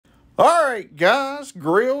All right, guys,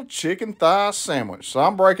 grilled chicken thigh sandwich. So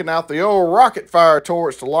I'm breaking out the old rocket fire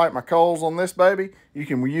torch to light my coals on this baby. You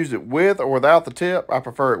can use it with or without the tip. I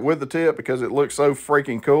prefer it with the tip because it looks so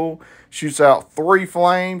freaking cool. Shoots out 3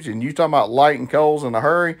 flames, and you talking about lighting coals in a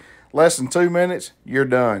hurry. Less than 2 minutes, you're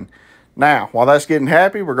done. Now, while that's getting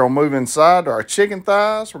happy, we're going to move inside to our chicken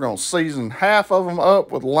thighs. We're going to season half of them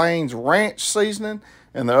up with Lane's Ranch seasoning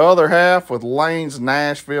and the other half with Lane's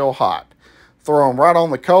Nashville Hot. Throw them right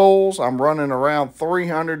on the coals. I'm running around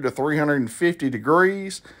 300 to 350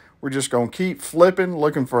 degrees. We're just going to keep flipping,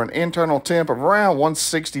 looking for an internal temp of around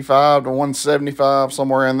 165 to 175,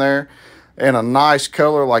 somewhere in there, and a nice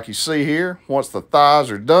color like you see here. Once the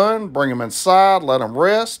thighs are done, bring them inside, let them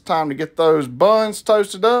rest. Time to get those buns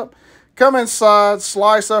toasted up. Come inside,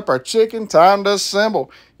 slice up our chicken. Time to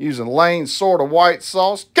assemble using Lane's Sort of White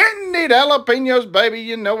Sauce. Candied jalapenos, baby.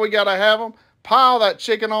 You know we got to have them. Pile that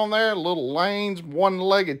chicken on there, little Lane's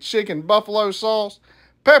one-legged chicken buffalo sauce,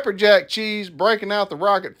 pepper jack cheese, breaking out the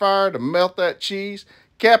rocket fire to melt that cheese,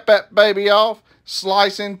 cap that baby off,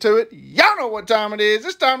 slice into it. Y'all know what time it is.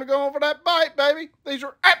 It's time to go over that bite, baby. These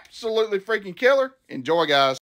are absolutely freaking killer. Enjoy, guys.